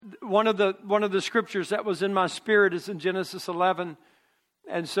One of the scriptures that was in my spirit is in Genesis 11.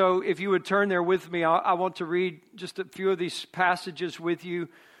 And so if you would turn there with me, I want to read just a few of these passages with you.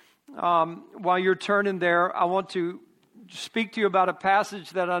 While you're turning there, I want to speak to you about a passage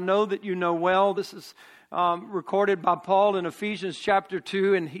that I know that you know well. This is recorded by Paul in Ephesians chapter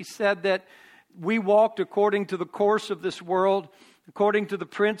 2, and he said that we walked according to the course of this world, according to the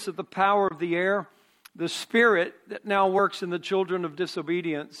prince of the power of the air, the spirit that now works in the children of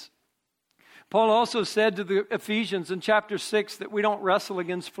disobedience. Paul also said to the Ephesians in chapter 6 that we don't wrestle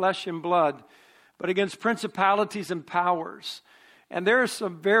against flesh and blood, but against principalities and powers. And there are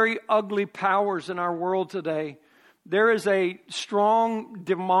some very ugly powers in our world today. There is a strong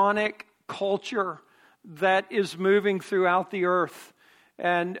demonic culture that is moving throughout the earth.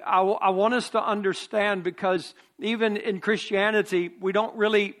 And I want us to understand, because even in Christianity, we don't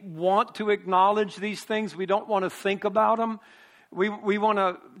really want to acknowledge these things. We don't want to think about them. We want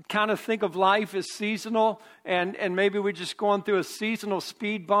to kind of think of life as seasonal, and maybe we're just going through a seasonal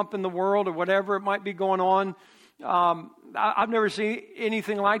speed bump in the world or whatever it might be going on. I've never seen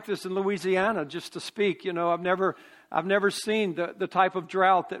anything like this in Louisiana, just to speak. You know, I've never seen the type of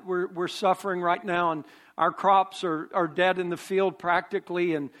drought that we're suffering right now, and our crops are dead in the field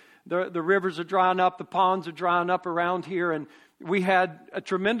practically, and the rivers are drying up, the ponds are drying up around here, and we had a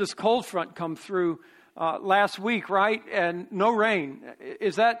tremendous cold front come through last week, right? And no rain.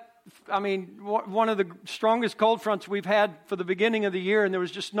 Is that, I mean, one of the strongest cold fronts we've had for the beginning of the year, and there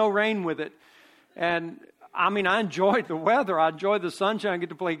was just no rain with it. And I mean, I enjoyed the weather. I enjoyed the sunshine. I get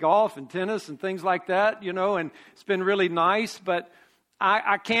to play golf and tennis and things like that, you know, and it's been really nice. But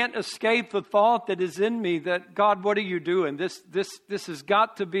I can't escape the thought that is in me that, God, what are you doing? This has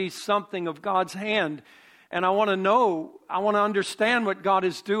got to be something of God's hand. And I want to understand what God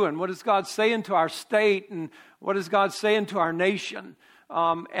is doing. What is God saying to our state, and what is God saying to our nation?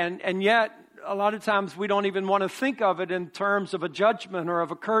 And yet, a lot of times we don't even want to think of it in terms of a judgment or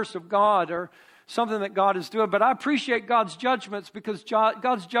of a curse of God or something that God is doing. But I appreciate God's judgments, because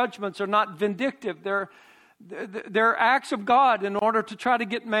God's judgments are not vindictive. They're acts of God in order to try to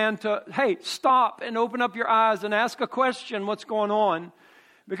get man to, hey, stop and open up your eyes and ask a question, what's going on?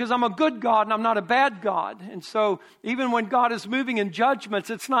 Because I'm a good God and I'm not a bad God. And so even when God is moving in judgments,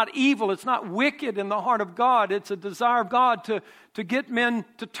 it's not evil, it's not wicked in the heart of God. It's a desire of God to get men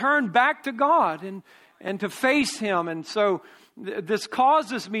to turn back to God and to face Him. And so this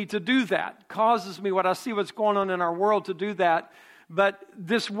causes me to do that, causes me, what I see what's going on in our world, to do that. But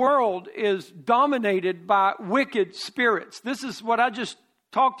this world is dominated by wicked spirits. This is what I just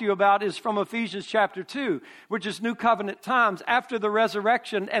talked to you about, is from Ephesians chapter 2, which is New Covenant times. After the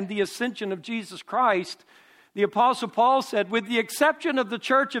resurrection and the ascension of Jesus Christ, the Apostle Paul said, with the exception of the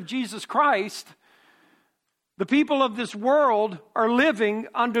church of Jesus Christ, the people of this world are living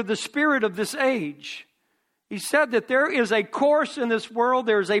under the spirit of this age. He said that there is a course in this world,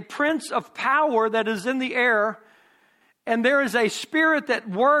 there is a prince of power that is in the air, and there is a spirit that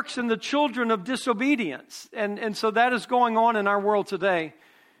works in the children of disobedience. And so that is going on in our world today.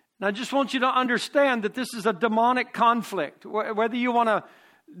 And I just want you to understand that this is a demonic conflict. Whether you want to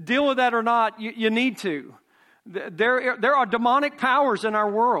deal with that or not, you need to. There are demonic powers in our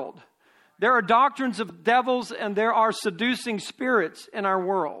world. There are doctrines of devils, and there are seducing spirits in our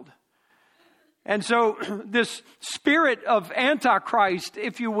world. And so this spirit of Antichrist,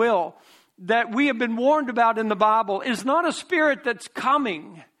 if you will, that we have been warned about in the Bible, is not a spirit that's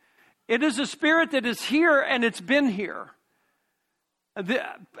coming. It is a spirit that is here, and it's been here.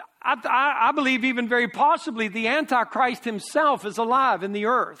 I believe even very possibly the Antichrist himself is alive in the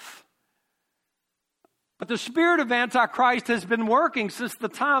earth. But the spirit of Antichrist has been working since the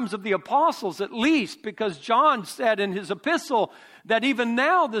times of the apostles, at least, because John said in his epistle that even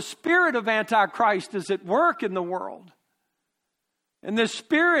now the spirit of Antichrist is at work in the world. And this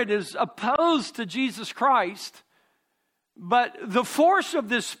spirit is opposed to Jesus Christ. But the force of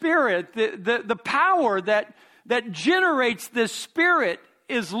this spirit, the power that generates this spirit,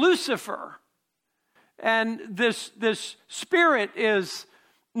 is Lucifer. And this spirit is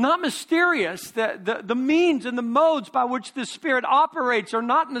not mysterious. The means and the modes by which this spirit operates are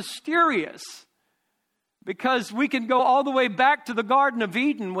not mysterious. Because we can go all the way back to the Garden of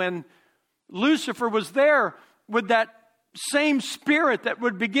Eden, when Lucifer was there with that same spirit that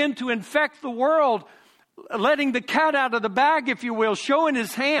would begin to infect the world, letting the cat out of the bag, if you will, showing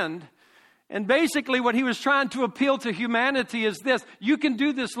his hand. And basically what he was trying to appeal to humanity is this: you can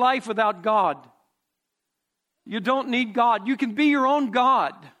do this life without God. You don't need God. You can be your own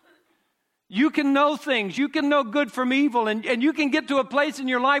God. You can know things. You can know good from evil. And you can get to a place in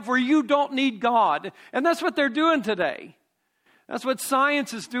your life where you don't need God. And that's what they're doing today. That's what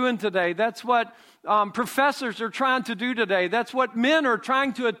science is doing today. That's what professors are trying to do today. That's what men are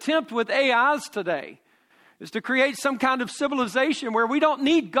trying to attempt with AIs today, is to create some kind of civilization where we don't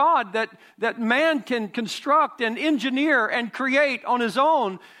need God, that man can construct and engineer and create on his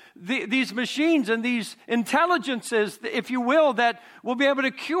own these machines and these intelligences, if you will, that will be able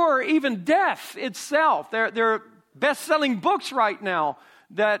to cure even death itself. There are best-selling books right now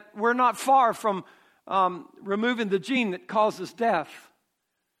that we're not far from removing the gene that causes death.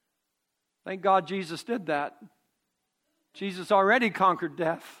 Thank God Jesus did that. Jesus already conquered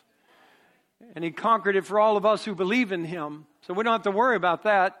death. And he conquered it for all of us who believe in him. So we don't have to worry about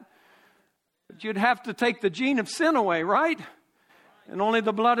that. But you'd have to take the gene of sin away, right? And only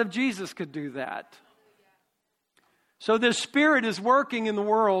the blood of Jesus could do that. So this Spirit is working in the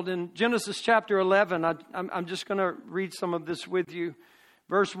world. In Genesis chapter 11, I'm just going to read some of this with you.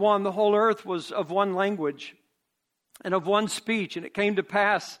 Verse 1, the whole earth was of one language and of one speech. And it came to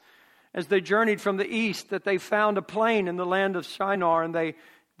pass as they journeyed from the east that they found a plain in the land of Shinar, and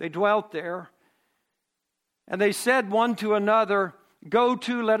they dwelt there. And they said one to another, "Go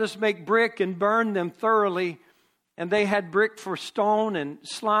to, let us make brick and burn them thoroughly." And they had brick for stone and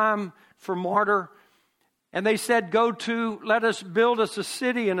slime for mortar. And they said, "Go to, let us build us a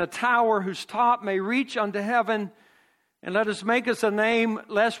city and a tower whose top may reach unto heaven. And let us make us a name,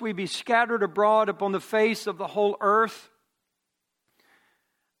 lest we be scattered abroad upon the face of the whole earth."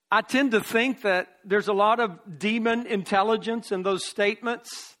 I tend to think that there's a lot of demon intelligence in those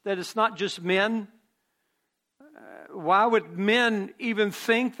statements, that it's not just men. Why would men even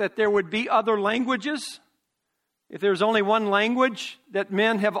think that there would be other languages? If there's only one language that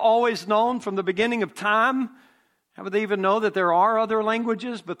men have always known from the beginning of time, how would they even know that there are other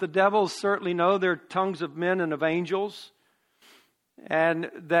languages? But the devils certainly know there are tongues of men and of angels. And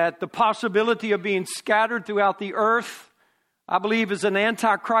that the possibility of being scattered throughout the earth, I believe, is an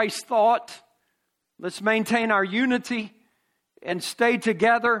antichrist thought. Let's maintain our unity and stay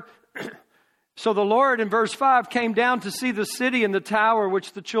together. So the Lord, in verse 5, came down to see the city and the tower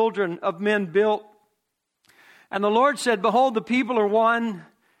which the children of men built. And the Lord said, "Behold, the people are one,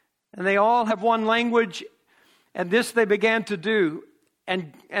 and they all have one language." And this they began to do.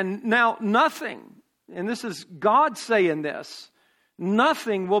 And now nothing, and this is God saying this,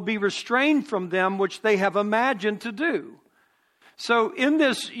 nothing will be restrained from them which they have imagined to do. So in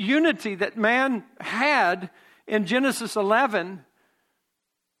this unity that man had in Genesis 11,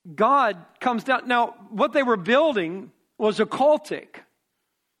 God comes down. Now, what they were building was occultic.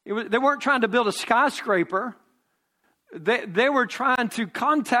 They weren't trying to build a skyscraper. They were trying to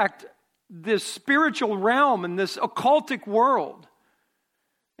contact this spiritual realm and this occultic world.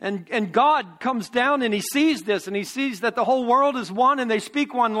 And God comes down and he sees this, and he sees that the whole world is one and they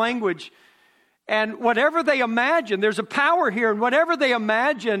speak one language. And whatever they imagine, there's a power here, and whatever they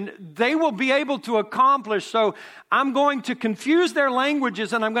imagine, they will be able to accomplish. So I'm going to confuse their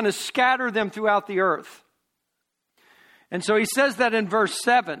languages and I'm going to scatter them throughout the earth. And so he says that in verse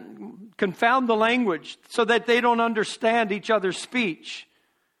 7, confound the language so that they don't understand each other's speech.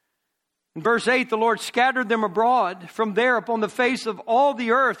 In verse 8, the Lord scattered them abroad from there upon the face of all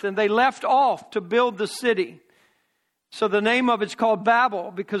the earth, and they left off to build the city. So the name of it's called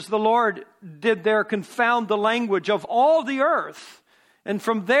Babel, because the Lord did there confound the language of all the earth. And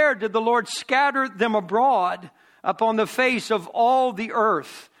from there did the Lord scatter them abroad upon the face of all the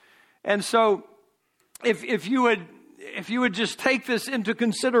earth. And so if you would just take this into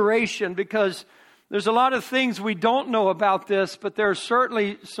consideration, because there's a lot of things we don't know about this, but there are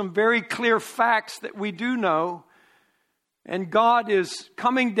certainly some very clear facts that we do know. And God is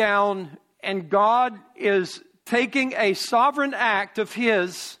coming down, and God is taking a sovereign act of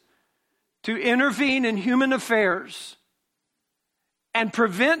His to intervene in human affairs and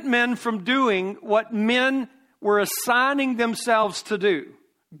prevent men from doing what men were assigning themselves to do.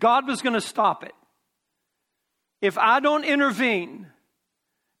 God was going to stop it. If I don't intervene,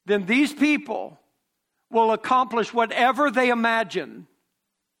 then these people will accomplish whatever they imagine.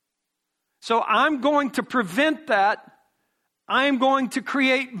 So I'm going to prevent that. I'm going to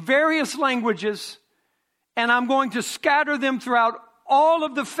create various languages, and I'm going to scatter them throughout all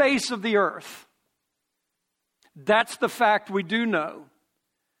of the face of the earth. That's the fact we do know.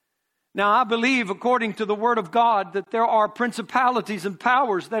 Now, I believe, according to the Word of God, that there are principalities and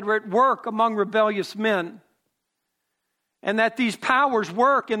powers that are at work among rebellious men. And that these powers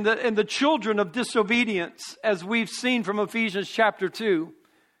work in the children of disobedience, as we've seen from Ephesians chapter 2.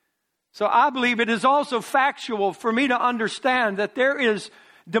 So I believe it is also factual for me to understand that there is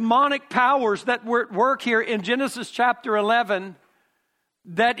demonic powers that were at work here in Genesis chapter 11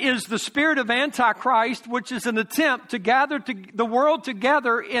 that is the spirit of Antichrist, which is an attempt to gather the world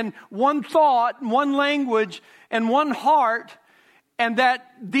together in one thought, one language, and one heart, and that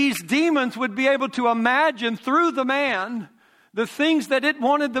these demons would be able to imagine through the man the things that it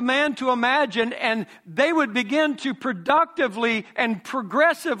wanted the man to imagine, and they would begin to productively and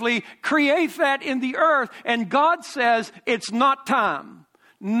progressively create that in the earth. And God says, it's not time.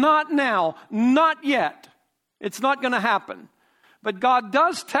 Not now. Not yet. It's not going to happen. But God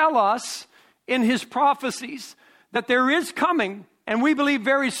does tell us in His prophecies that there is coming, and we believe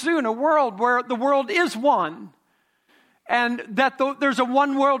very soon, a world where the world is one. And that there's a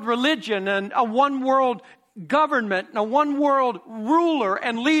one world religion and a one world government and a one world ruler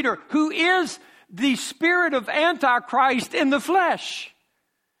and leader who is the spirit of Antichrist in the flesh.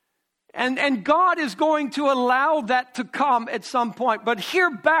 And God is going to allow that to come at some point. But here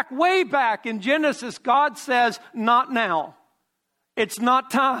way back in Genesis, God says, not now. It's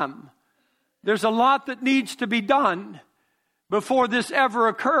not time. There's a lot that needs to be done before this ever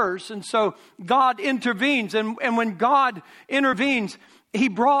occurs. And so God intervenes. And when God intervenes, He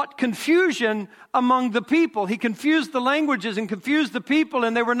brought confusion among the people. He confused the languages and confused the people,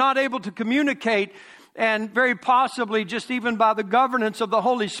 and they were not able to communicate. And very possibly, just even by the governance of the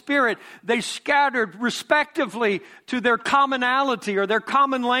Holy Spirit, they scattered respectively to their commonality or their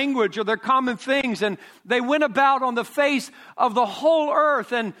common language or their common things. And they went about on the face of the whole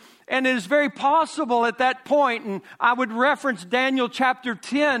earth. And it is very possible at that point, and I would reference Daniel chapter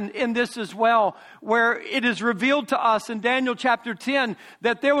 10 in this as well, where it is revealed to us in Daniel chapter 10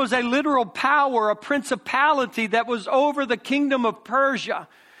 that there was a literal power, a principality that was over the kingdom of Persia.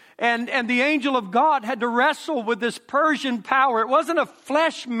 And the angel of God had to wrestle with this Persian power. It wasn't a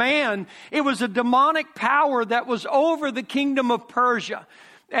flesh man. It was a demonic power that was over the kingdom of Persia.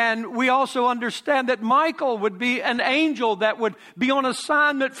 And we also understand that Michael would be an angel that would be on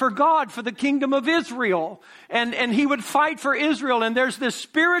assignment for God, for the kingdom of Israel. And he would fight for Israel. And there's this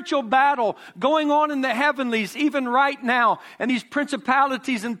spiritual battle going on in the heavenlies, even right now. And these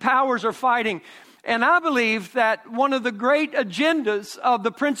principalities and powers are fighting. And I believe that one of the great agendas of the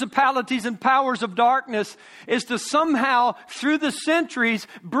principalities and powers of darkness is to somehow, through the centuries,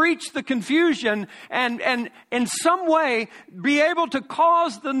 breach the confusion and in some way be able to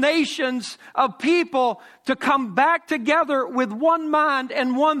cause the nations of people to come back together with one mind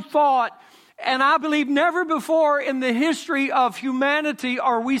and one thought. And I believe never before in the history of humanity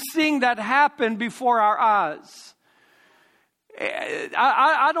are we seeing that happen before our eyes.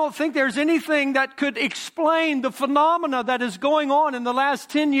 I don't think there's anything that could explain the phenomena that is going on in the last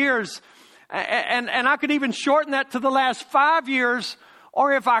 10 years. And I could even shorten that to the last 5 years.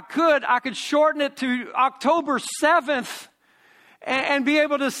 Or if I could shorten it to October 7th and be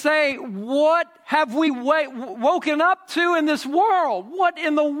able to say, what have we woken up to in this world? What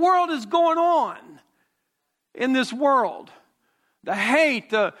in the world is going on in this world? The hate,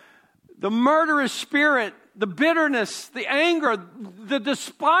 the murderous spirit, the bitterness, the anger, the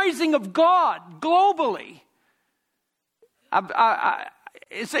despising of God globally.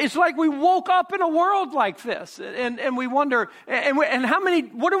 It's like we woke up in a world like this, and we wonder, and how many?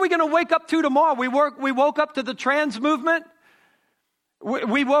 What are we going to wake up to tomorrow? We woke up to the trans movement.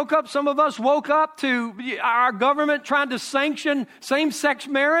 We woke up. Some of us woke up to our government trying to sanction same-sex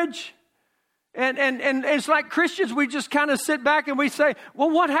marriage. And it's like Christians, we just kind of sit back and we say, well,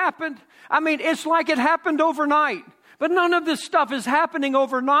 what happened? I mean, it's like it happened overnight. But none of this stuff is happening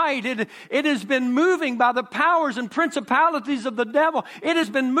overnight. It has been moving by the powers and principalities of the devil. It has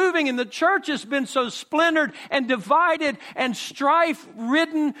been moving, and the church has been so splintered and divided and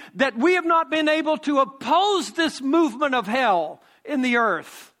strife-ridden that we have not been able to oppose this movement of hell in the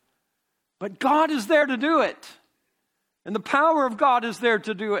earth. But God is there to do it. And the power of God is there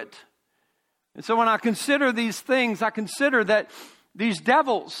to do it. And so when I consider these things, I consider that these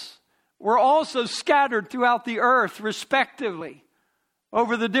devils were also scattered throughout the earth respectively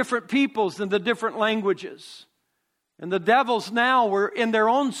over the different peoples and the different languages. And the devils now were in their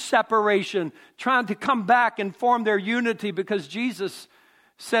own separation, trying to come back and form their unity, because Jesus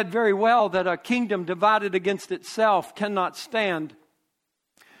said very well that a kingdom divided against itself cannot stand.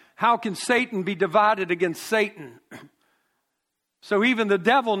 How can Satan be divided against Satan? So even the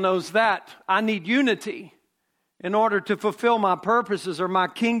devil knows that I need unity in order to fulfill my purposes, or my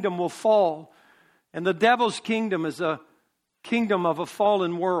kingdom will fall. And the devil's kingdom is a kingdom of a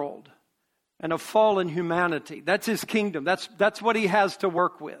fallen world and a fallen humanity. That's his kingdom. That's what he has to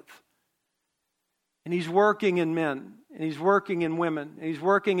work with. And he's working in men, and he's working in women, and he's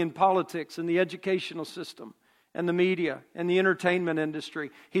working in politics and the educational system and the media and the entertainment industry.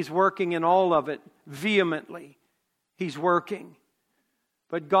 He's working in all of it vehemently. He's working.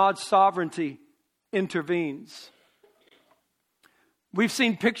 but God's sovereignty intervenes. We've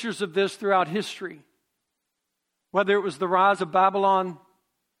seen pictures of this throughout history, whether it was the rise of Babylon,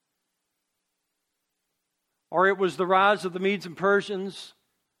 or it was the rise of the Medes and Persians,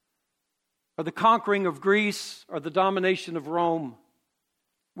 or the conquering of Greece, or the domination of Rome.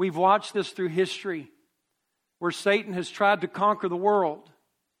 We've watched this through history, where Satan has tried to conquer the world.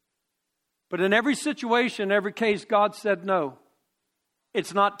 But in every situation, every case, God said no.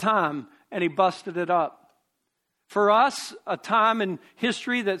 It's not time, and He busted it up. For us, a time in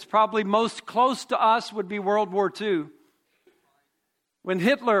history that's probably most close to us would be World War II. When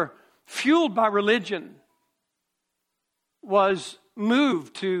Hitler, fueled by religion, was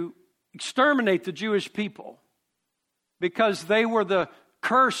moved to exterminate the Jewish people because they were the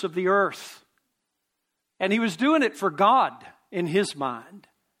curse of the earth. And he was doing it for God in his mind,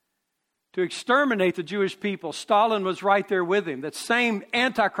 to exterminate the Jewish people. Stalin was right there with him. That same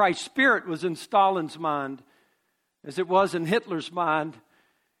Antichrist spirit was in Stalin's mind as it was in Hitler's mind.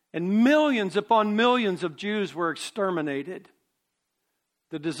 And millions upon millions of Jews were exterminated.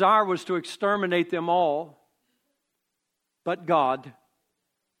 The desire was to exterminate them all. But God,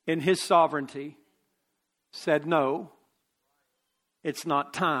 in His sovereignty, said, no, it's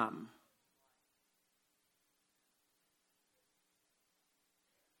not time.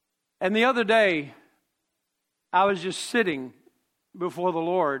 And the other day, I was just sitting before the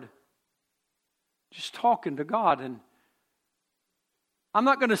Lord, just talking to God. And I'm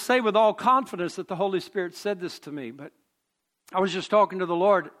not going to say with all confidence that the Holy Spirit said this to me, but I was just talking to the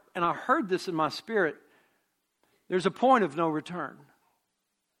Lord, and I heard this in my spirit. There's a point of no return.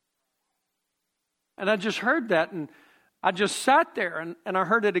 And I just heard that, and I just sat there, and I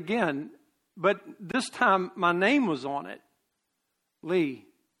heard it again. But this time, my name was on it. Lee,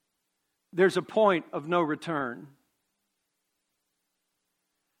 there's a point of no return.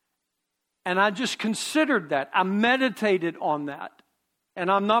 And I just considered that. I meditated on that. And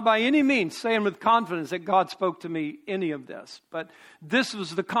I'm not by any means saying with confidence that God spoke to me any of this. But this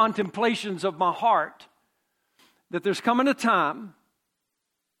was the contemplations of my heart. That there's coming a time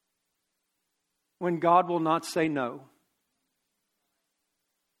when God will not say no.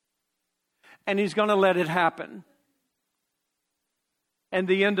 And He's going to let it happen. And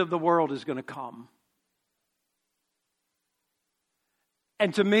the end of the world is going to come.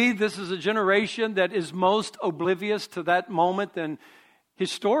 And to me, this is a generation that is most oblivious to that moment than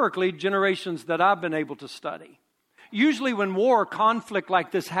historically generations that I've been able to study. Usually when war, conflict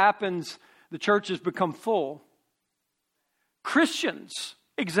like this happens, the churches become full. Christians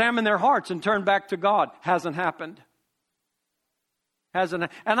examine their hearts and turn back to God. Hasn't happened. And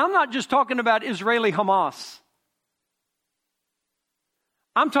I'm not just talking about Israeli Hamas.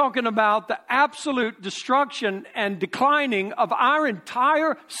 I'm talking about the absolute destruction and declining of our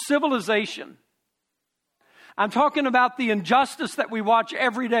entire civilization. I'm talking about the injustice that we watch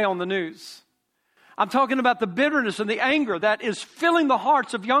every day on the news. I'm talking about the bitterness and the anger that is filling the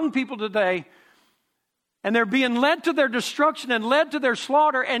hearts of young people today. And they're being led to their destruction and led to their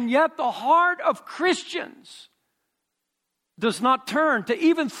slaughter. And yet the heart of Christians does not turn to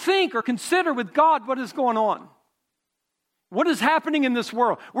even think or consider with God what is going on. What is happening in this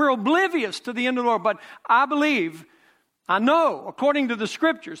world? We're oblivious to the end of the world. But I know, according to the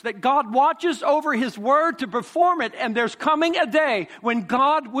Scriptures, that God watches over His word to perform it. And there's coming a day when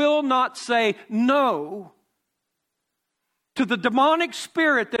God will not say no to the demonic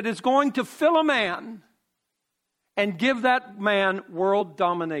spirit that is going to fill a man and give that man world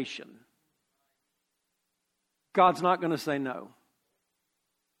domination. God's not going to say no.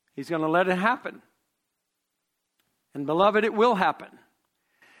 He's going to let it happen. And beloved, it will happen.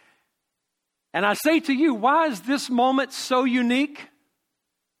 And I say to you, why is this moment so unique?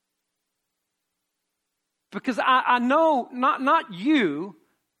 Because I know, not you,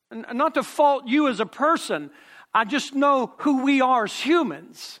 not to fault you as a person, I just know who we are as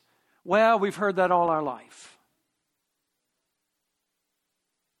humans. Well, we've heard that all our life.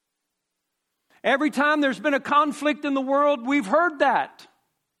 Every time there's been a conflict in the world, we've heard that.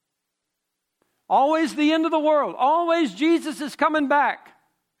 Always the end of the world. Always Jesus is coming back.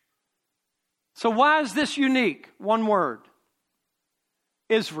 So why is this unique? One word.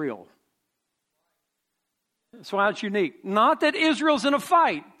 Israel. That's why it's unique. Not that Israel's in a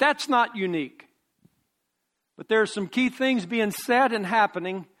fight. That's not unique. But there are some key things being said and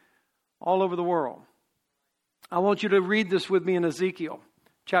happening all over the world. I want you to read this with me in Ezekiel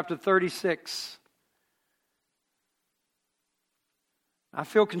chapter 36. I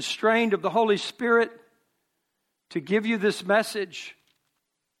feel constrained of the Holy Spirit to give you this message,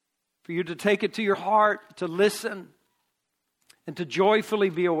 for you to take it to your heart, to listen. and to joyfully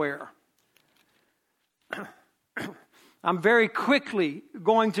be aware. I'm very quickly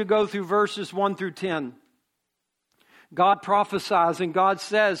going to go through verses 1 through 10. God prophesies and God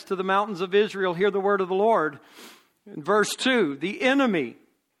says to the mountains of Israel, hear the word of the Lord. In verse 2, the enemy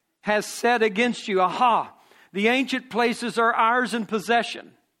has said against you, aha, the ancient places are ours in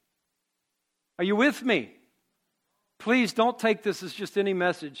possession. Are you with me? Please don't take this as just any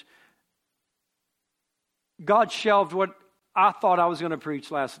message. God shelved what I thought I was going to preach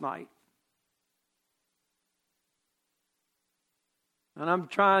last night. And I'm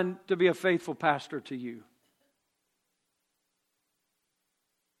trying to be a faithful pastor to you.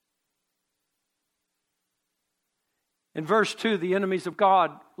 In verse 2, the enemies of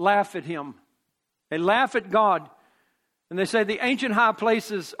God laugh at him. They laugh at God. And they say the ancient high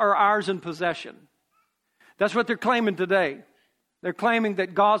places are ours in possession. That's what they're claiming today. They're claiming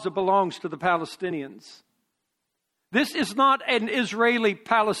that Gaza belongs to the Palestinians. This is not an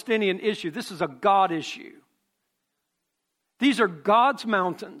Israeli-Palestinian issue. This is a God issue. These are God's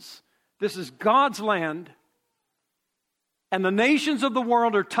mountains. This is God's land. And the nations of the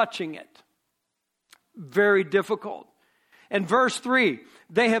world are touching it. Very difficult. In verse 3,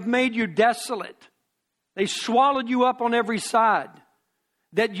 they have made you desolate. They swallowed you up on every side,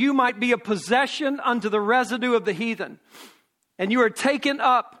 that you might be a possession unto the residue of the heathen. And you are taken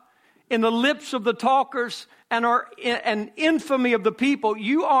up in the lips of the talkers and are an infamy of the people.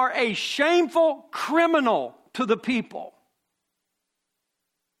 You are a shameful criminal to the people.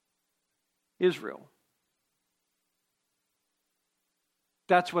 Israel.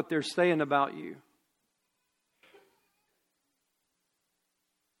 That's what they're saying about you.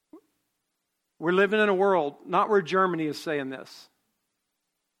 We're living in a world, not where Germany is saying this.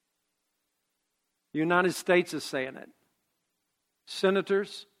 The United States is saying it.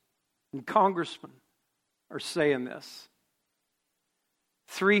 Senators and congressmen are saying this.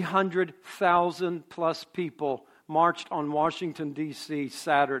 300,000 plus people marched on Washington, D.C.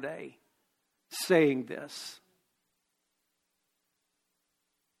 Saturday saying this.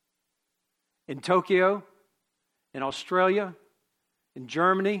 In Tokyo, in Australia, in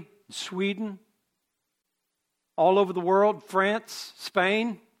Germany, in Sweden, all over the world, France,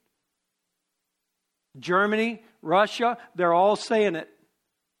 Spain, Germany, Russia, they're all saying it.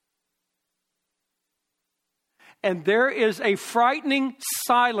 And there is a frightening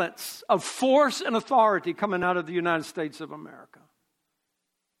silence of force and authority coming out of the United States of America.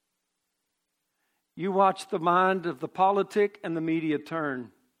 You watch the mind of the politic and the media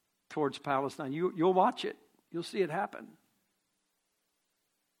turn towards Palestine. You'll watch it. You'll see it happen.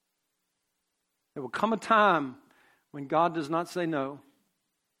 There will come a time when God does not say no.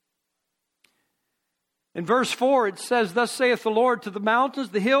 In verse 4 it says, thus saith the Lord to the mountains,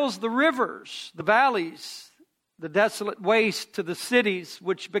 the hills, the rivers, the valleys, the desolate waste, to the cities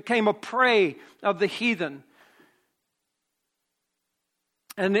which became a prey of the heathen.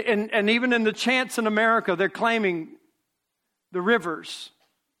 And even in the chants in America, they're claiming the rivers.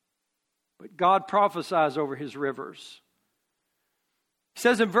 But God prophesies over his rivers. He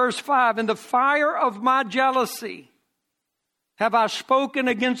says in verse 5, in the fire of my jealousy have I spoken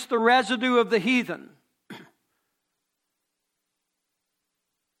against the residue of the heathen,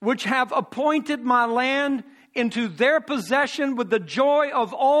 which have appointed my land into their possession with the joy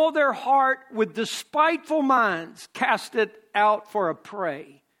of all their heart, with despiteful minds cast it out for a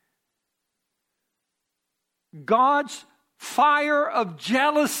prey. God's fire of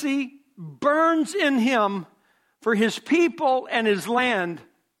jealousy burns in him for his people and his land,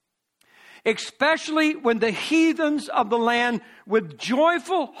 especially when the heathens of the land with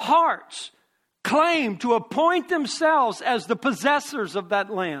joyful hearts claim to appoint themselves as the possessors of that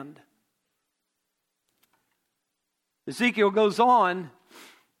land. Ezekiel goes on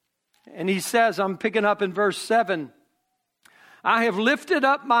and he says, I'm picking up in verse 7, I have lifted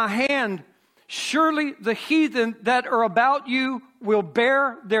up my hand, surely the heathen that are about you will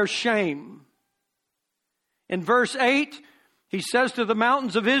bear their shame. In verse 8, he says to the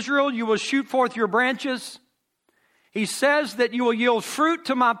mountains of Israel, you will shoot forth your branches. He says that you will yield fruit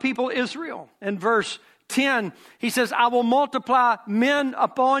to my people Israel. In verse 10, he says, I will multiply men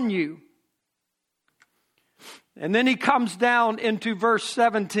upon you. And then he comes down into verse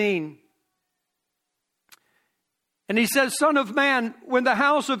 17. And he says, Son of man, when the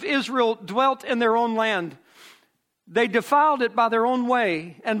house of Israel dwelt in their own land, they defiled it by their own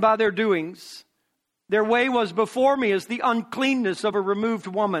way and by their doings. Their way was before me as the uncleanness of a removed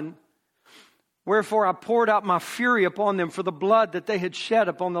woman. Wherefore I poured out my fury upon them for the blood that they had shed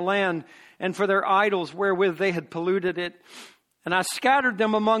upon the land, and for their idols wherewith they had polluted it. And I scattered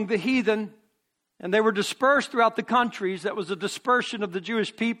them among the heathen, And they were dispersed throughout the countries. That was a dispersion of the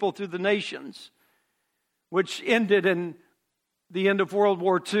Jewish people through the nations, which ended in the end of World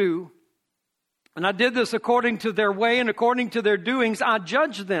War II. And I did this according to their way and according to their doings. I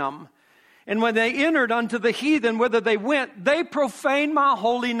judged them. And when they entered unto the heathen, whither they went, they profaned my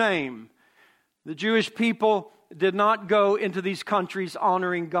holy name. The Jewish people did not go into these countries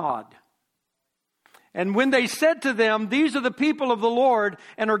honoring God. And when they said to them, these are the people of the Lord,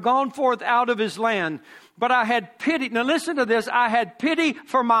 and are gone forth out of his land. But I had pity. Now listen to this. I had pity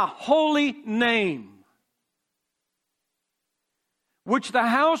for my holy name, which the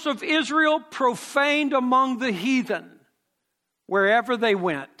house of Israel profaned among the heathen, wherever they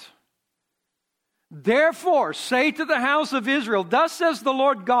went. Therefore, say to the house of Israel, thus says the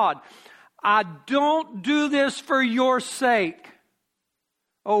Lord God, I don't do this for your sake,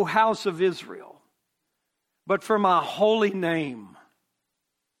 O house of Israel, but for my holy name,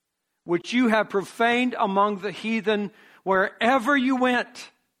 which you have profaned among the heathen wherever you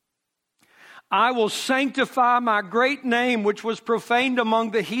went. I will sanctify my great name, which was profaned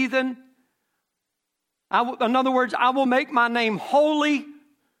among the heathen. In other words, I will make my name holy,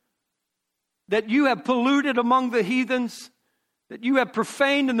 that you have polluted among the heathens, that you have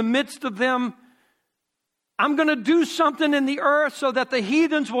profaned in the midst of them. I'm going to do something in the earth so that the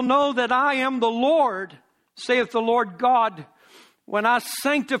heathens will know that I am the Lord, saith the Lord God, when I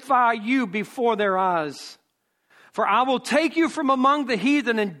sanctify you before their eyes. For I will take you from among the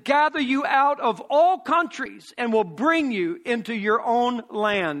heathen and gather you out of all countries and will bring you into your own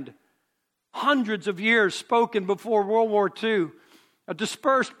land. Hundreds of years spoken before World War II. A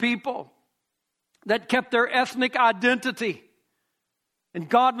dispersed people that kept their ethnic identity. And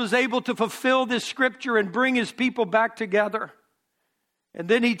God was able to fulfill this scripture and bring his people back together. And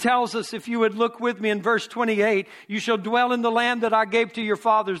then he tells us, if you would look with me in verse 28, you shall dwell in the land that I gave to your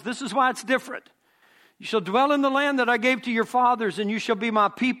fathers. This is why it's different. You shall dwell in the land that I gave to your fathers, and you shall be my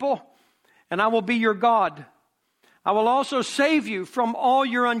people, and I will be your God. I will also save you from all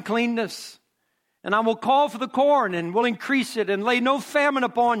your uncleanness, and I will call for the corn, and will increase it, and lay no famine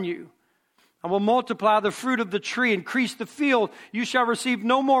upon you. I will multiply the fruit of the tree, increase the field. You shall receive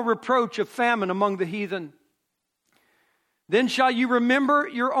no more reproach of famine among the heathen. Then shall you remember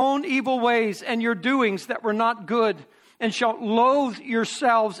your own evil ways and your doings that were not good, and shall loathe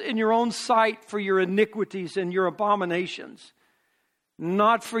yourselves in your own sight for your iniquities and your abominations.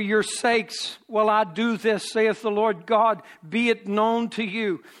 Not for your sakes will I do this, saith the Lord God. Be it known to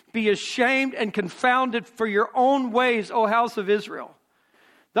you. Be ashamed and confounded for your own ways, O house of Israel.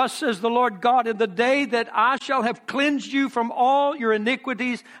 Thus says the Lord God, in the day that I shall have cleansed you from all your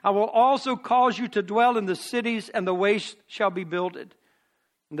iniquities, I will also cause you to dwell in the cities, and the waste shall be builded.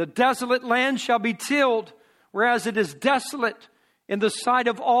 And the desolate land shall be tilled, whereas it is desolate in the sight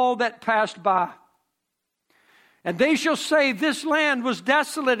of all that passed by. And they shall say, this land was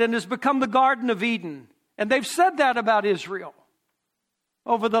desolate and has become the Garden of Eden. And they've said that about Israel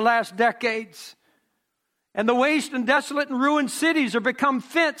over the last decades. And the waste and desolate and ruined cities are become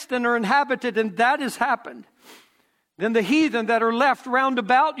fenced and are inhabited, and that has happened. Then the heathen that are left round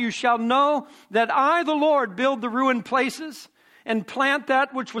about you shall know that I, the Lord, build the ruined places and plant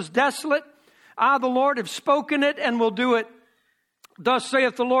that which was desolate. I, the Lord, have spoken it and will do it. Thus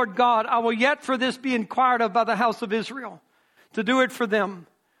saith the Lord God, I will yet for this be inquired of by the house of Israel, to do it for them.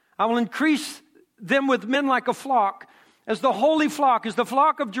 I will increase them with men like a flock. As the holy flock, as the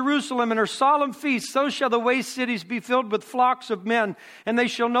flock of Jerusalem in her solemn feast, so shall the waste cities be filled with flocks of men, and they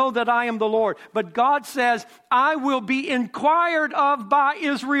shall know that I am the Lord. But God says, I will be inquired of by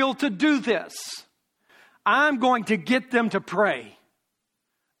Israel to do this. I'm going to get them to pray.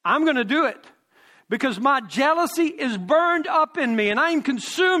 I'm going to do it because my jealousy is burned up in me, and I am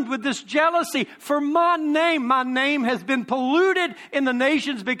consumed with this jealousy for my name. My name has been polluted in the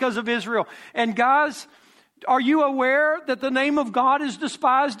nations because of Israel. And guys, are you aware that the name of God is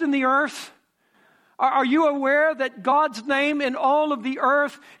despised in the earth? Are you aware that God's name in all of the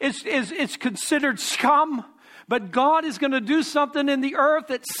earth is considered scum? But God is going to do something in the earth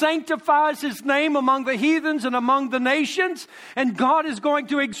that sanctifies his name among the heathens and among the nations. And God is going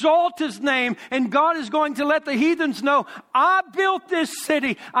to exalt his name. And God is going to let the heathens know, I built this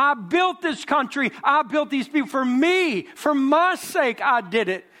city. I built this country. I built these people for me. For my sake, I did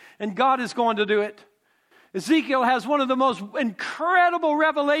it. And God is going to do it. Ezekiel has one of the most incredible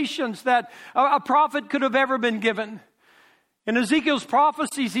revelations that a prophet could have ever been given. In Ezekiel's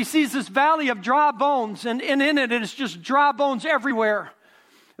prophecies, he sees this valley of dry bones, and in it is just dry bones everywhere.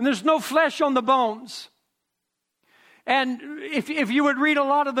 And there's no flesh on the bones. And if you would read a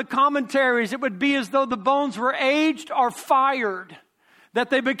lot of the commentaries, it would be as though the bones were aged or fired, that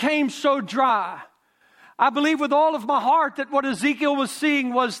they became so dry. I believe with all of my heart that what Ezekiel was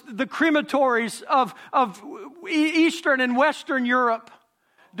seeing was the crematories of Eastern and Western Europe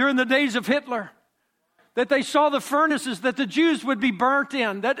during the days of Hitler. That they saw the furnaces that the Jews would be burnt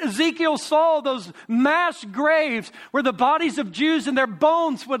in. That Ezekiel saw those mass graves where the bodies of Jews and their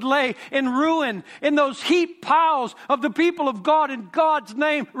bones would lay in ruin, in those heaped piles of the people of God in God's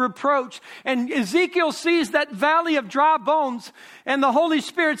name reproached. And Ezekiel sees that valley of dry bones, and the Holy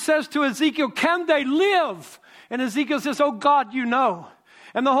Spirit says to Ezekiel, can they live? And Ezekiel says, oh God, you know.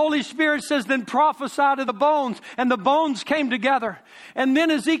 And the Holy Spirit says, then prophesy to the bones. And the bones came together. And then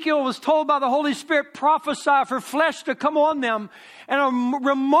Ezekiel was told by the Holy Spirit, prophesy for flesh to come on them. And a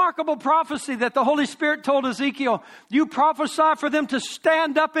remarkable prophecy that the Holy Spirit told Ezekiel, you prophesy for them to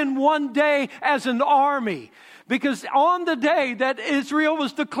stand up in one day as an army. Because on the day that Israel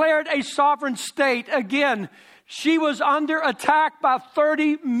was declared a sovereign state, again, she was under attack by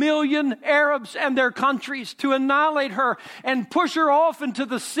 30 million Arabs and their countries to annihilate her and push her off into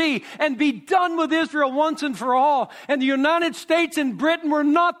the sea and be done with Israel once and for all. And the United States and Britain were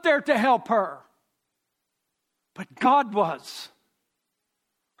not there to help her. But God was.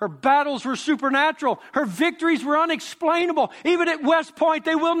 Her battles were supernatural. Her victories were unexplainable. Even at West Point,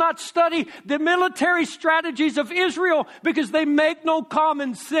 they will not study the military strategies of Israel because they make no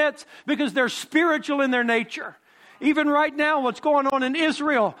common sense, because they're spiritual in their nature. Even right now, what's going on in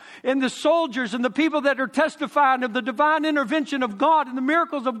Israel, and the soldiers and the people that are testifying of the divine intervention of God and the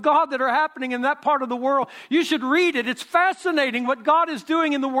miracles of God that are happening in that part of the world. You should read it. It's fascinating what God is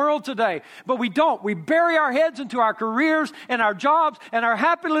doing in the world today. But we don't. We bury our heads into our careers and our jobs and our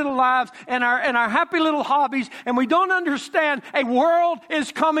happy little lives and our happy little hobbies. And we don't understand a world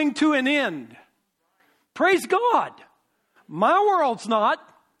is coming to an end. Praise God. My world's not.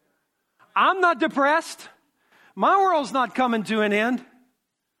 I'm not depressed. My world's not coming to an end,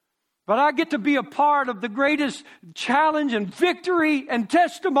 but I get to be a part of the greatest challenge and victory and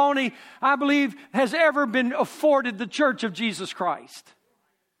testimony I believe has ever been afforded the Church of Jesus Christ.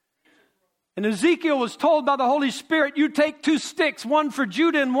 And Ezekiel was told by the Holy Spirit, you take 2 sticks, one for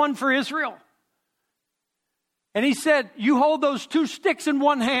Judah and one for Israel. And he said, you hold those 2 sticks in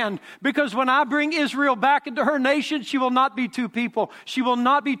one hand, because when I bring Israel back into her nation, she will not be 2 people. She will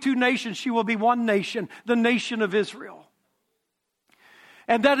not be 2 nations. She will be one nation, the nation of Israel.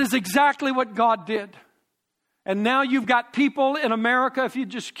 And that is exactly what God did. And now you've got people in America, if you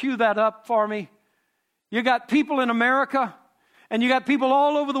just cue that up for me. You got people in America, and you got people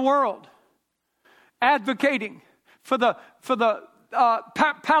all over the world advocating for the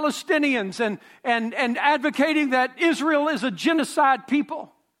Palestinians and advocating that Israel is a genocide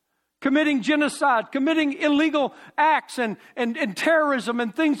people, committing genocide, committing illegal acts and terrorism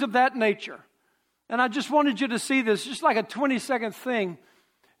and things of that nature. And I just wanted you to see this, just like a 20-second thing,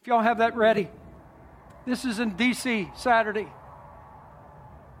 if y'all have that ready. This is in D.C. Saturday.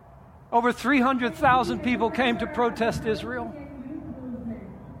 Over 300,000 people came to protest Israel.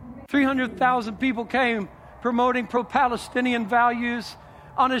 300,000 people came promoting pro-Palestinian values,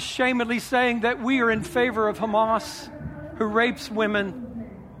 unashamedly saying that we are in favor of Hamas, who rapes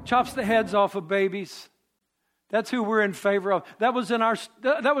women, chops the heads off of babies. That's who we're in favor of. That was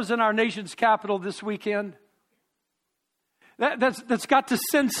in our nation's capital this weekend. That's got to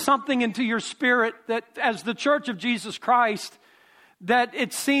send something into your spirit that as the Church of Jesus Christ, that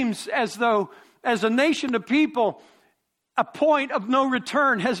it seems as though as a nation of people, a point of no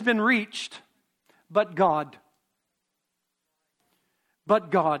return has been reached. But God.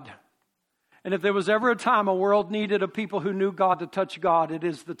 But God. And if there was ever a time a world needed a people who knew God to touch God, it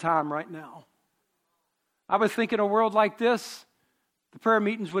is the time right now. I would think in a world like this, the prayer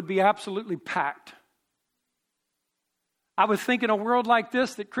meetings would be absolutely packed. I would think in a world like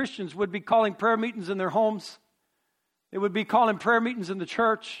this that Christians would be calling prayer meetings in their homes. They would be calling prayer meetings in the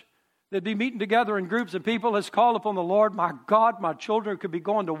church. They'd be meeting together in groups of people. Let's call upon the Lord. My God, my children could be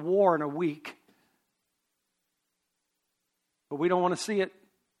going to war in a week. But we don't want to see it.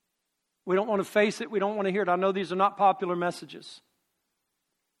 We don't want to face it. We don't want to hear it. I know these are not popular messages.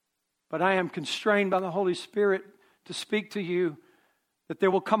 But I am constrained by the Holy Spirit to speak to you that there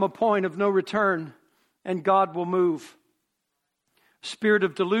will come a point of no return and God will move. Spirit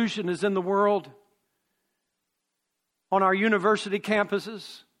of delusion is in the world. On our university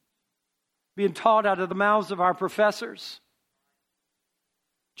campuses, being taught out of the mouths of our professors.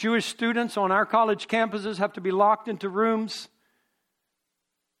 Jewish students on our college campuses have to be locked into rooms,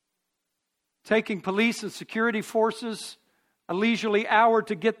 taking police and security forces a leisurely hour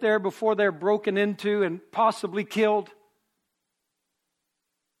to get there before they're broken into and possibly killed.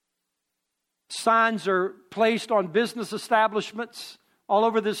 Signs are placed on business establishments, all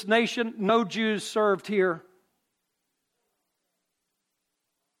over this nation, no Jews served here.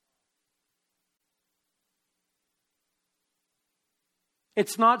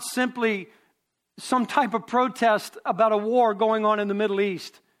 It's not simply some type of protest about a war going on in the Middle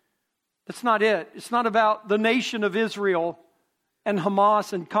East. That's not it. It's not about the nation of Israel and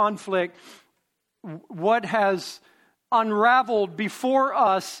Hamas and conflict. What has unraveled before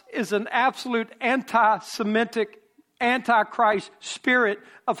us is an absolute anti-Semitic, anti-Christ spirit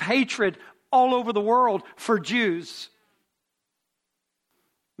of hatred all over the world for Jews.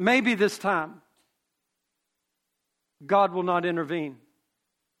 Maybe this time, God will not intervene.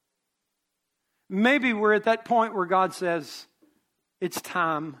 Maybe we're at that point where God says, it's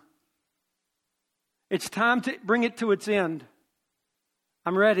time. It's time to bring it to its end.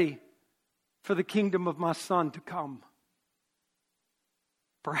 I'm ready for the kingdom of my Son to come.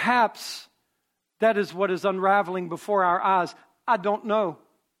 Perhaps that is what is unraveling before our eyes. I don't know.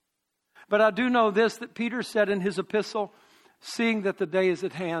 But I do know this, that Peter said in his epistle, seeing that the day is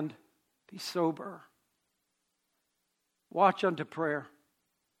at hand, be sober. Watch unto prayer.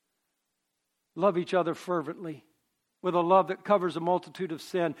 Love each other fervently with a love that covers a multitude of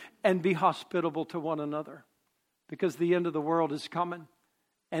sin, and be hospitable to one another, because the end of the world is coming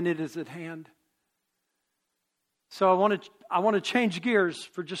and it is at hand. So I want to change gears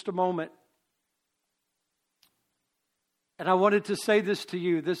for just a moment. And I wanted to say this to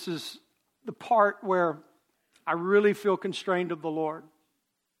you. This is the part where I really feel constrained of the Lord.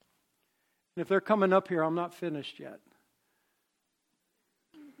 And if they're coming up here, I'm not finished yet.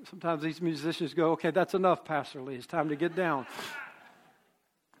 Sometimes these musicians go, okay, that's enough, Pastor Lee. It's time to get down.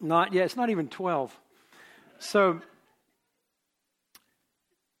 Not yet. It's not even 12. So,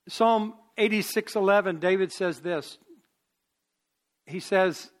 Psalm 86:11, David says this. He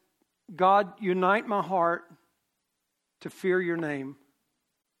says, God, unite my heart to fear your name.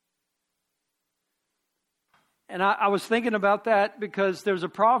 And I was thinking about that because there's a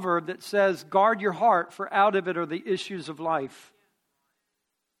proverb that says, guard your heart, for out of it are the issues of life.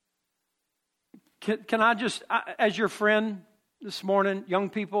 Can I just, as your friend this morning, young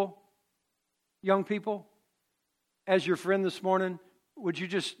people, as your friend this morning, would you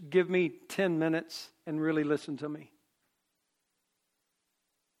just give me 10 minutes and really listen to me?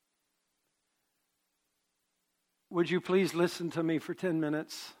 Would you please listen to me for 10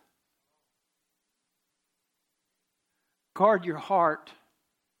 minutes? Guard your heart,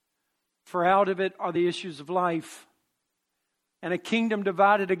 for out of it are the issues of life. And a kingdom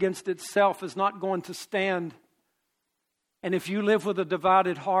divided against itself is not going to stand. And if you live with a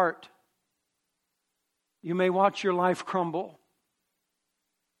divided heart, you may watch your life crumble.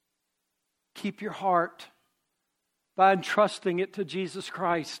 Keep your heart by entrusting it to Jesus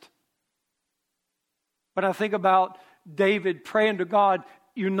Christ. When I think about David praying to God,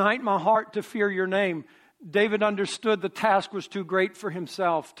 unite my heart to fear your name. David understood the task was too great for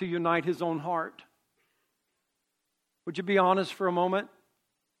himself to unite his own heart. Would you be honest for a moment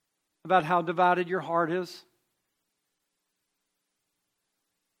about how divided your heart is?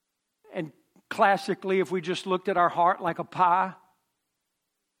 And classically, if we just looked at our heart like a pie,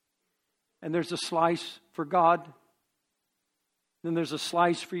 and there's a slice for God, then there's a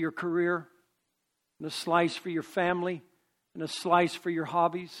slice for your career, and a slice for your family, and a slice for your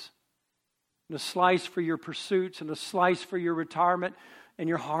hobbies, and a slice for your pursuits, and a slice for your retirement, and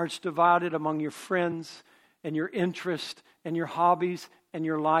your heart's divided among your friends, and your interest, and your hobbies, and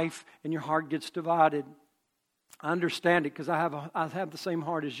your life, and your heart gets divided. I understand it because I have the same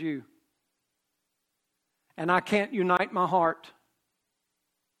heart as you. And I can't unite my heart.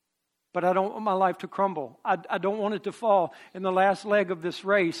 But I don't want my life to crumble. I don't want it to fall in the last leg of this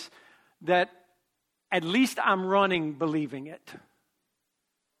race, that at least I'm running believing it.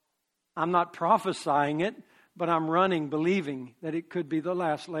 I'm not prophesying it, but I'm running believing that it could be the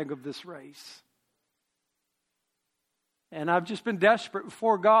last leg of this race. And I've just been desperate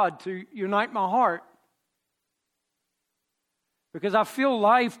before God to unite my heart, because I feel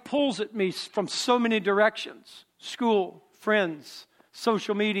life pulls at me from so many directions. School, friends,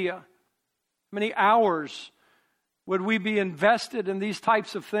 social media. How many hours would we be invested in these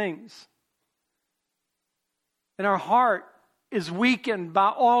types of things? And our heart is weakened by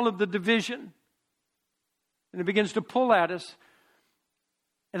all of the division. And it begins to pull at us.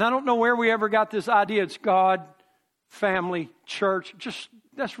 And I don't know where we ever got this idea. It's God, family, church. Just,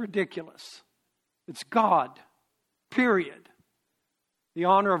 that's ridiculous. It's God, period. The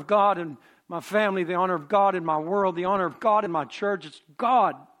honor of God in my family, the honor of God in my world, the honor of God in my church. It's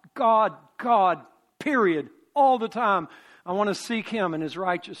God, God, God, period. All the time. I want to seek Him and His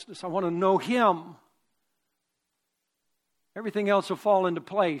righteousness. I want to know Him. Everything else will fall into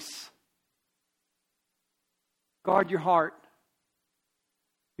place. Guard your heart.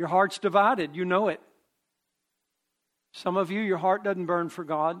 Your heart's divided. You know it. Some of you, your heart doesn't burn for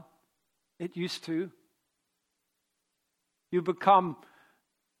God. It used to. You become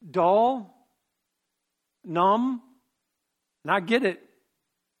dull, numb, and I get it.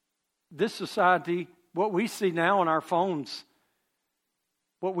 This society, what we see now on our phones,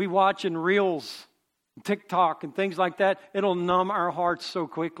 what we watch in Reels, TikTok, and things like that, it'll numb our hearts so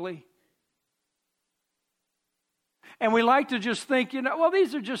quickly. And we like to just think, well,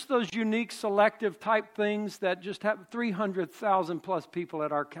 these are just those unique, selective type things that just have 300,000 plus people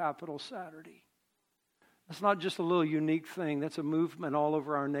at our Capitol Saturday. That's not just a little unique thing. That's a movement all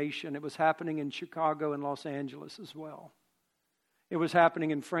over our nation. It was happening in Chicago and Los Angeles as well. It was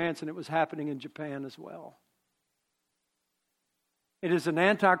happening in France and it was happening in Japan as well. It is an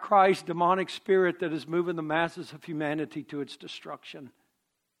antichrist, demonic spirit that is moving the masses of humanity to its destruction.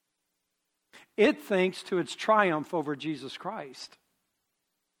 It thinks to its triumph over Jesus Christ.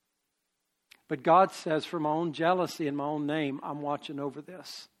 But God says, for my own jealousy and my own name, I'm watching over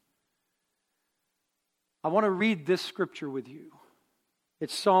this. I want to read this scripture with you.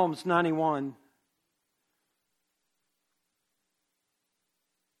 It's Psalms 91.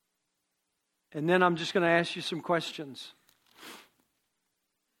 And then I'm just going to ask you some questions.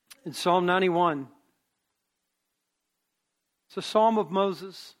 In Psalm 91, it's a psalm of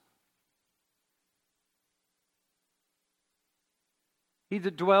Moses. He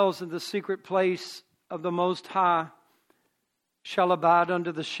that dwells in the secret place of the Most High shall abide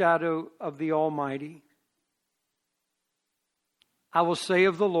under the shadow of the Almighty. I will say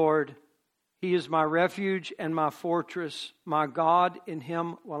of the Lord, He is my refuge and my fortress, my God, in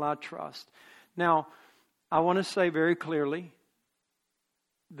Him will I trust. Now, I want to say very clearly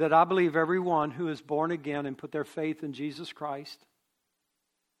that I believe everyone who is born again and put their faith in Jesus Christ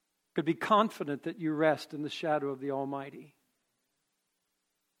could be confident that you rest in the shadow of the Almighty.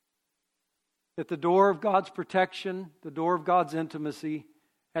 That the door of God's protection, the door of God's intimacy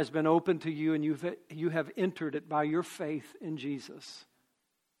has been opened to you and you have entered it by your faith in Jesus.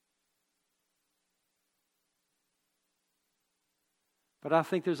 But I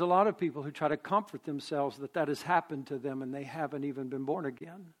think there's a lot of people who try to comfort themselves that has happened to them and they haven't even been born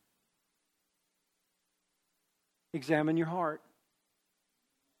again. Examine your heart.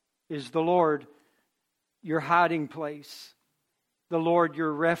 Is the Lord your hiding place? The Lord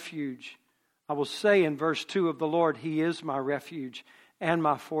your refuge? I will say in verse 2 of the Lord, He is my refuge and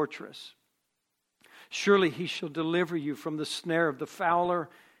my fortress. Surely He shall deliver you from the snare of the fowler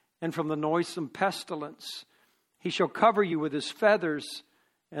and from the noisome pestilence. He shall cover you with His feathers,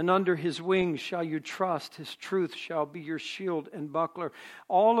 and under His wings shall you trust. His truth shall be your shield and buckler.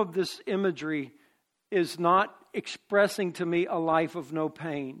 All of this imagery is not expressing to me a life of no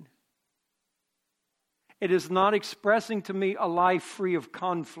pain. It is not expressing to me a life free of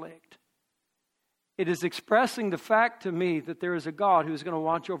conflict. It is expressing the fact to me that there is a God who is going to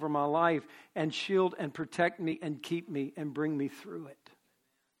watch over my life and shield and protect me and keep me and bring me through it.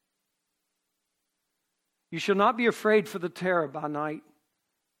 You shall not be afraid for the terror by night,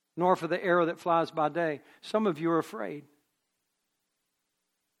 nor for the arrow that flies by day. Some of you are afraid.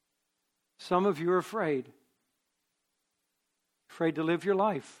 Some of you are afraid. Afraid to live your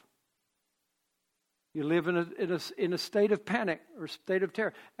life. You live in a state of panic or state of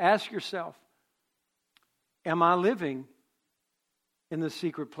terror. Ask yourself, am I living in the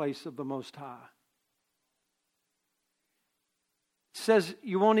secret place of the Most High? It says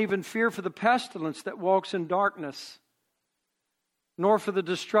you won't even fear for the pestilence that walks in darkness, nor for the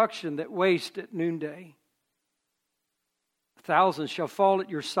destruction that wastes at noonday. 1,000 shall fall at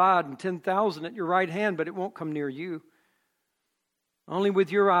your side and 10,000 at your right hand, but it won't come near you. Only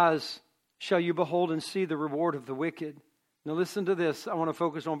with your eyes shall you behold and see the reward of the wicked. Now listen to this. I want to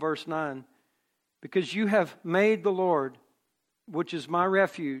focus on verse 9. Because you have made the Lord, which is my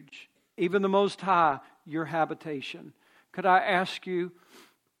refuge, even the Most High, your habitation. Could I ask you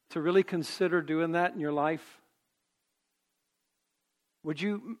to really consider doing that in your life? Would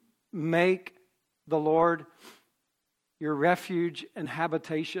you make the Lord your refuge and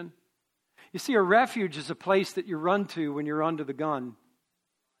habitation? You see, a refuge is a place that you run to when you're under the gun.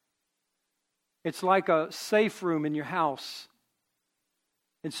 It's like a safe room in your house.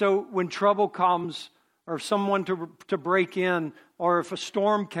 And so when trouble comes, or someone to break in, or if a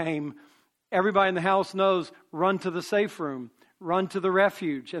storm came, everybody in the house knows, run to the safe room, run to the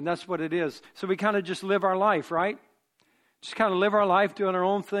refuge, and that's what it is. So we kind of just live our life, right? just kind of live our life doing our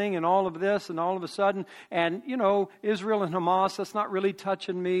own thing and all of this, and all of a sudden, and Israel and Hamas, that's not really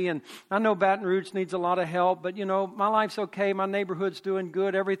touching me. And I know Baton Rouge needs a lot of help, but my life's okay. My neighborhood's doing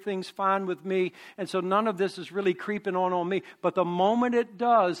good. Everything's fine with me. And so none of this is really creeping on me. But the moment it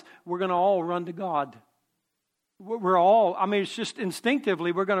does, we're going to all run to God. It's just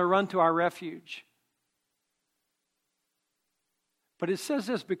instinctively, we're going to run to our refuge. But it says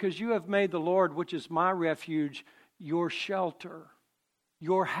this, because you have made the Lord, which is my refuge, your shelter,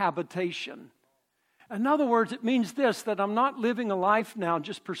 your habitation. In other words, it means this, that I'm not living a life now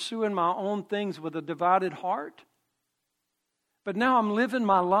just pursuing my own things with a divided heart. But now I'm living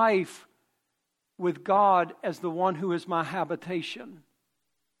my life with God as the one who is my habitation.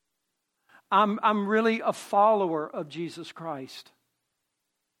 I'm really a follower of Jesus Christ.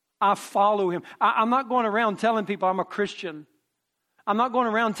 I follow Him. I'm not going around telling people I'm a Christian. I'm not going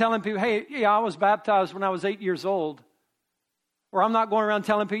around telling people, hey, yeah, I was baptized when I was 8 years old. Or I'm not going around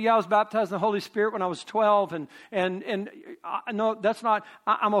telling people, yeah, I was baptized in the Holy Spirit when I was 12. No, that's not.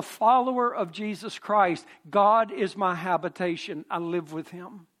 I'm a follower of Jesus Christ. God is my habitation. I live with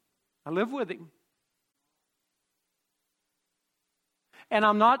Him. I live with Him. And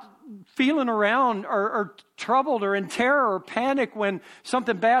I'm not feeling around or troubled or in terror or panic when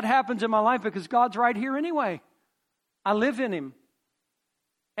something bad happens in my life, because God's right here anyway. I live in Him.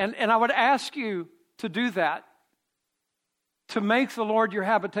 And I would ask you to do that, to make the Lord your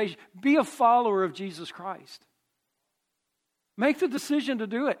habitation. Be a follower of Jesus Christ. Make the decision to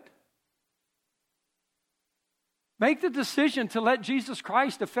do it. Make the decision to let Jesus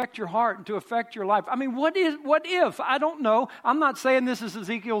Christ affect your heart and to affect your life. What if? I don't know. I'm not saying this is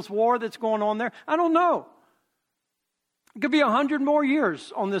Ezekiel's war that's going on there. I don't know. It could be 100 more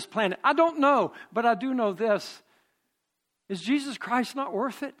years on this planet. I don't know. But I do know this. Is Jesus Christ not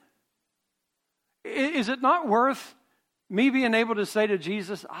worth it? Is it not worth me being able to say to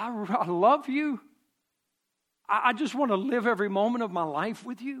Jesus, I love you. I just want to live every moment of my life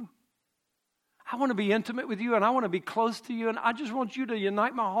with you. I want to be intimate with you, and I want to be close to you, and I just want you to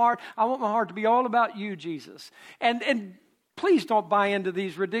unite my heart. I want my heart to be all about you, Jesus. And please don't buy into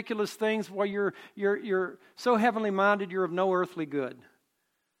these ridiculous things while you're so heavenly minded you're of no earthly good.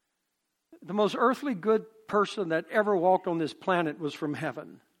 The most earthly good person that ever walked on this planet was from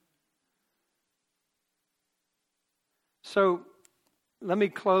heaven. So let me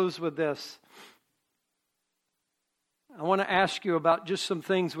close with this. I want to ask you about just some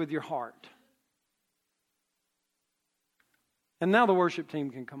things with your heart. And now the worship team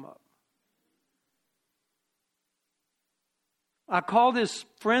can come up. I call this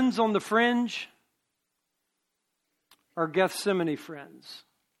Friends on the Fringe or Gethsemane Friends.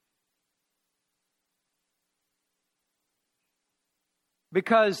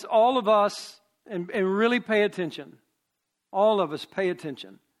 Because all of us, and really pay attention, all of us pay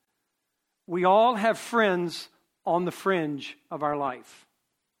attention. We all have friends on the fringe of our life.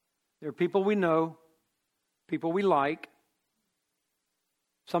 There are people we know, people we like,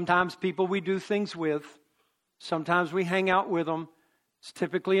 sometimes people we do things with, sometimes we hang out with them. It's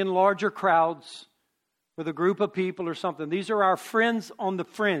typically in larger crowds with a group of people or something. These are our friends on the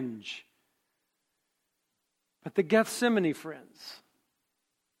fringe. But the Gethsemane friends,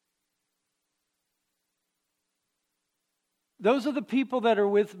 those are the people that are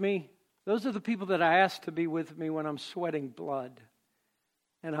with me. Those are the people that I ask to be with me when I'm sweating blood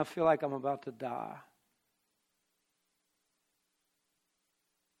and I feel like I'm about to die.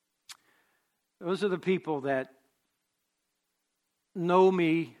 Those are the people that know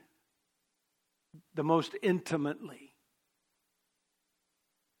me the most intimately.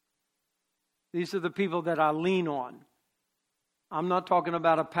 These are the people that I lean on. I'm not talking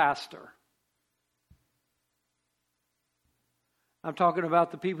about a pastor. I'm talking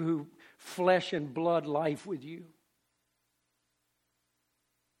about the people who flesh and blood life with you.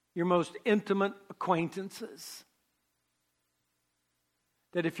 Your most intimate acquaintances.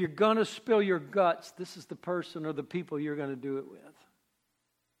 That if you're going to spill your guts, this is the person or the people you're going to do it with.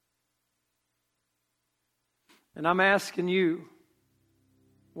 And I'm asking you,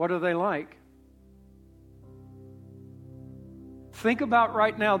 what are they like? Think about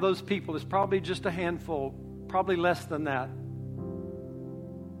right now those people. It's probably just a handful, probably less than that.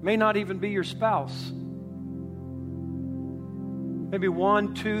 May not even be your spouse. Maybe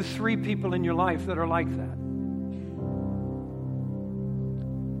 1, 2, 3 people in your life that are like that.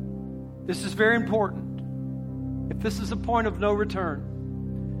 This is very important. If this is a point of no return,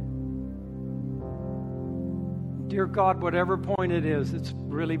 dear God, whatever point it is, it's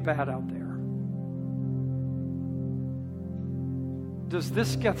really bad out there. Does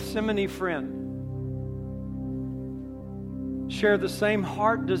this Gethsemane friend share the same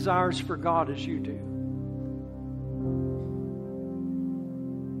heart desires for God as you do.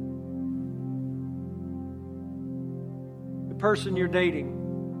 The person you're dating,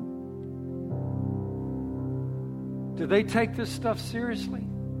 do they take this stuff seriously?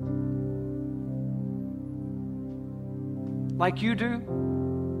 Like you do?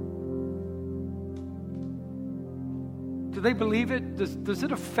 Do they believe it? Does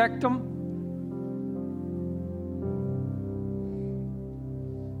it affect them?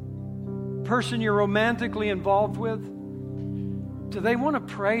 Person you're romantically involved with, do they want to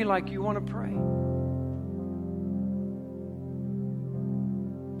pray like you want to pray?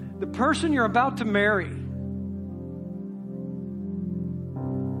 The person you're about to marry,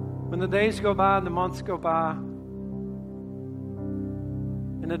 when the days go by and the months go by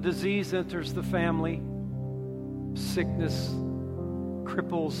and a disease enters the family, sickness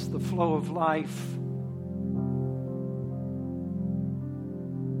cripples the flow of life,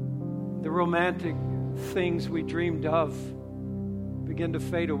 the romantic things we dreamed of begin to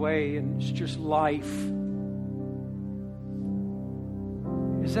fade away, and it's just life.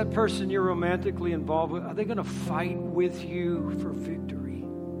 Is that person you're romantically involved with, are they going to fight with you for victory?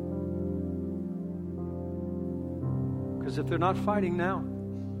 Because if they're not fighting now,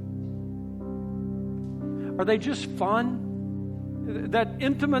 are they just fun? That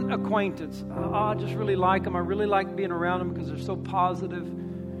intimate acquaintance. Oh, I just really like them. I really like being around them because they're so positive,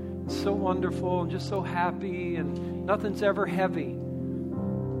 so wonderful, and just so happy, and nothing's ever heavy.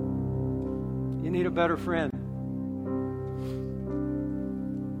 You need a better friend.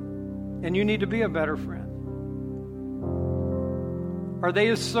 And you need to be a better friend. Are they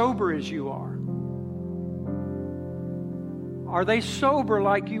as sober as you are? Are they sober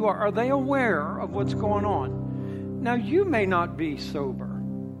like you are? Are they aware of what's going on? Now, you may not be sober,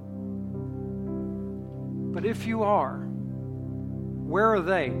 but if you are, where are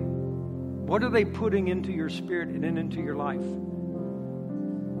they? What are they putting into your spirit and into your life?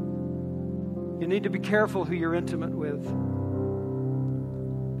 You need to be careful who you're intimate with.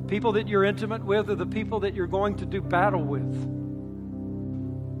 The people that you're intimate with are the people that you're going to do battle with.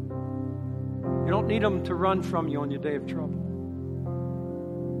 You don't need them to run from you on your day of trouble.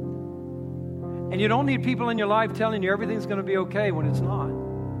 And you don't need people in your life telling you everything's going to be okay when it's not.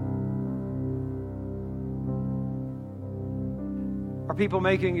 Are people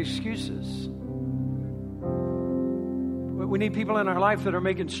making excuses? We need people in our life that are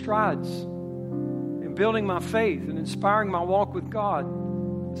making strides in building my faith and inspiring my walk with God.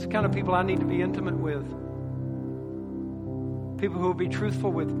 It's the kind of people I need to be intimate with. People who will be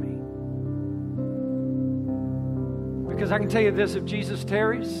truthful with me. Because I can tell you this, if Jesus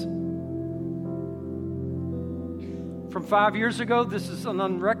tarries, from 5 years ago, this is an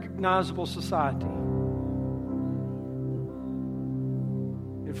unrecognizable society.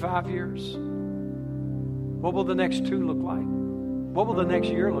 In 5 years, what will the next 2 look like? What will the next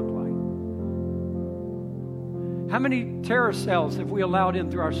year look like? How many terrorist cells have we allowed in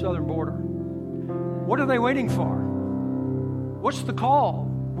through our southern border? What are they waiting for? What's the call?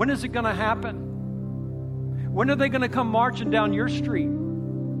 When is it going to happen? When are they going to come marching down your street?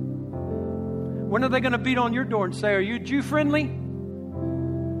 When are they going to beat on your door and say, are you Jew friendly?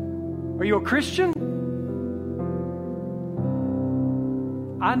 Are you a Christian?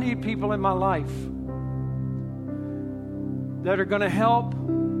 I need people in my life that are going to help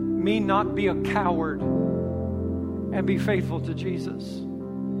me not be a coward and be faithful to Jesus.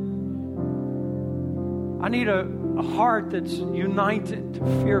 I need a heart that's united to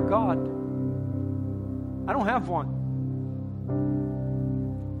fear God. I don't have one.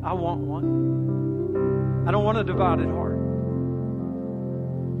 I want one. I don't want a divided heart.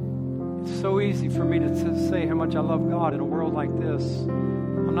 It's so easy for me to say how much I love God in a world like this.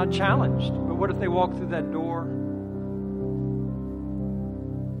 I'm not challenged, but what if they walk through that door?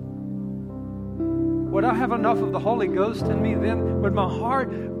 Would I have enough of the Holy Ghost in me then? Would my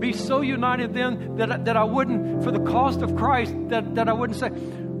heart be so united then that I wouldn't, for the cost of Christ, that I wouldn't say,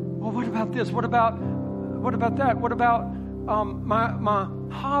 well, what about this? What about that? What about my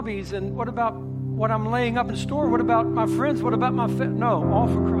hobbies? And what about what I'm laying up in store? What about my friends? What about no, all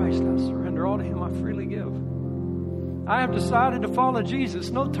for Christ. I surrender all to Him. I freely give. I have decided to follow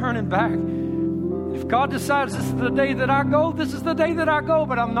Jesus. No turning back. If God decides this is the day that I go, this is the day that I go,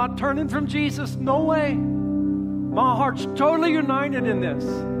 but I'm not turning from Jesus. No way. My heart's totally united in this.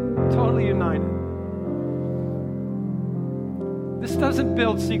 Totally united. This doesn't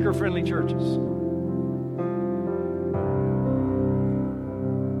build seeker-friendly churches.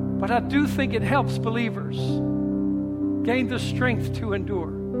 But I do think it helps believers gain the strength to endure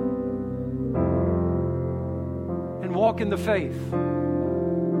and and walk in the faith.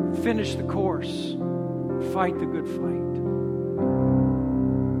 Finish the course. Fight the good fight.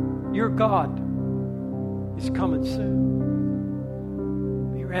 Your God is coming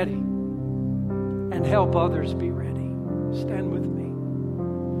soon. Be ready and help others be ready. Stand with me.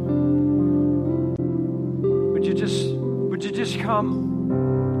 Would you just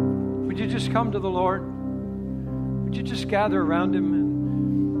come? Would you just come to the Lord? Would you just gather around Him? And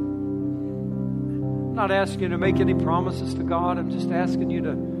I'm not asking you to make any promises to God. I'm just asking you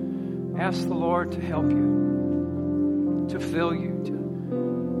to ask the Lord to help you, to fill you, to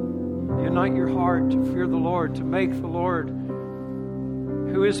unite your heart, to fear the Lord, to make the Lord,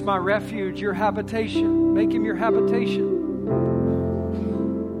 who is my refuge, your habitation. Make Him your habitation.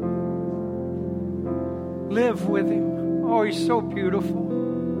 Live with Him. Oh, He's so beautiful.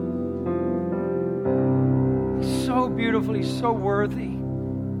 He's so beautiful. He's so worthy.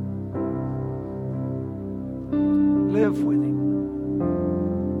 Live with Him.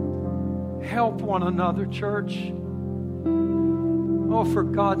 Help one another, church. Oh, for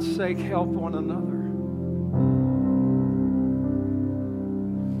God's sake, help one another.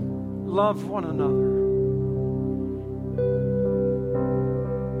 Love one another.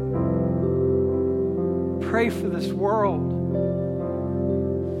 Pray for this world.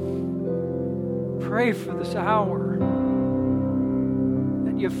 Pray for this hour,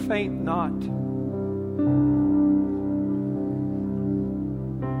 that you faint not.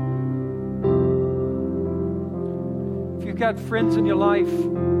 If you've got friends in your life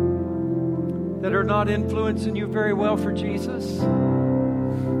that are not influencing you very well for Jesus,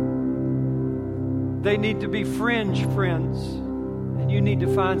 they need to be fringe friends, and you need to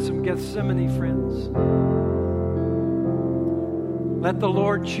find some Gethsemane friends. Let the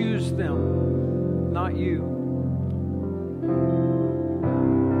Lord choose them, not you.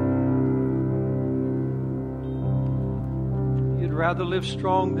 You'd rather live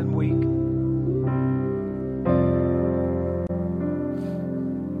strong than weak.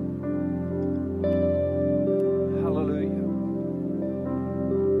 Hallelujah.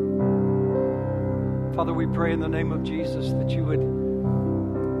 Father, we pray in the name of Jesus that you would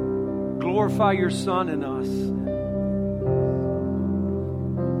glorify your Son in us.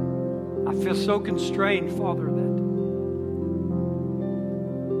 I feel so constrained, Father, that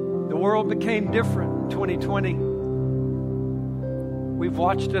the world became different in 2020. We've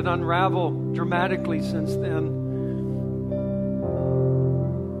watched it unravel dramatically since then.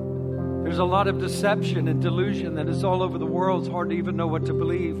 There's a lot of deception and delusion that is all over the world. It's hard to even know what to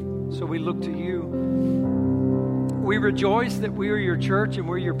believe. So we look to you. We rejoice that we are your church and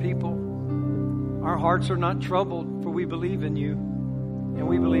we're your people. Our hearts are not troubled, for we believe in you. And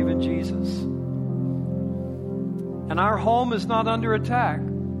we believe in Jesus. And our home is not under attack.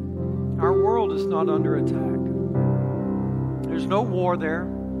 Our world is not under attack. There's no war there.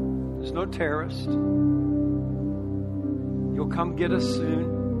 There's no terrorist. You'll come get us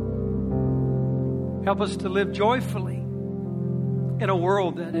soon. Help us to live joyfully in a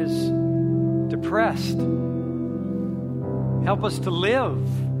world that is depressed. Help us to live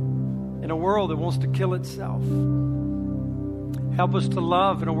in a world that wants to kill itself. Help us to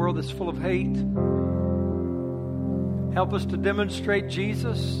love in a world that's full of hate. Help us to demonstrate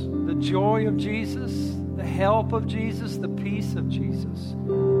Jesus, the joy of Jesus, the help of Jesus, the peace of Jesus.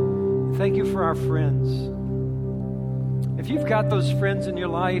 Thank you for our friends. If you've got those friends in your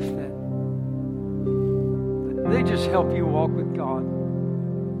life that they just help you walk with God,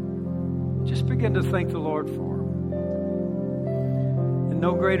 just begin to thank the Lord for them. And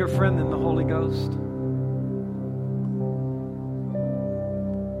no greater friend than the Holy Ghost.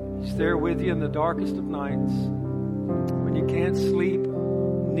 He's there with you in the darkest of nights. When you can't sleep,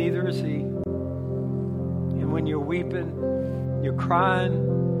 neither is He. And when you're weeping, you're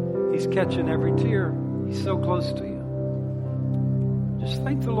crying, He's catching every tear. He's so close to you. Just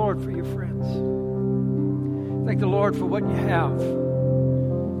thank the Lord for your friends. Thank the Lord for what you have.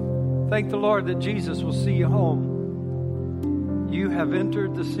 Thank the Lord that Jesus will see you home. You have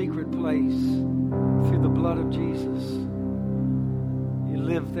entered the secret place through the blood of Jesus. You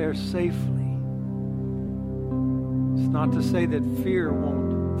live there safely. It's not to say that fear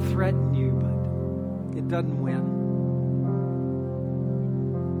won't threaten you, but it doesn't win.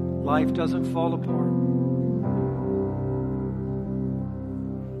 Life doesn't fall apart.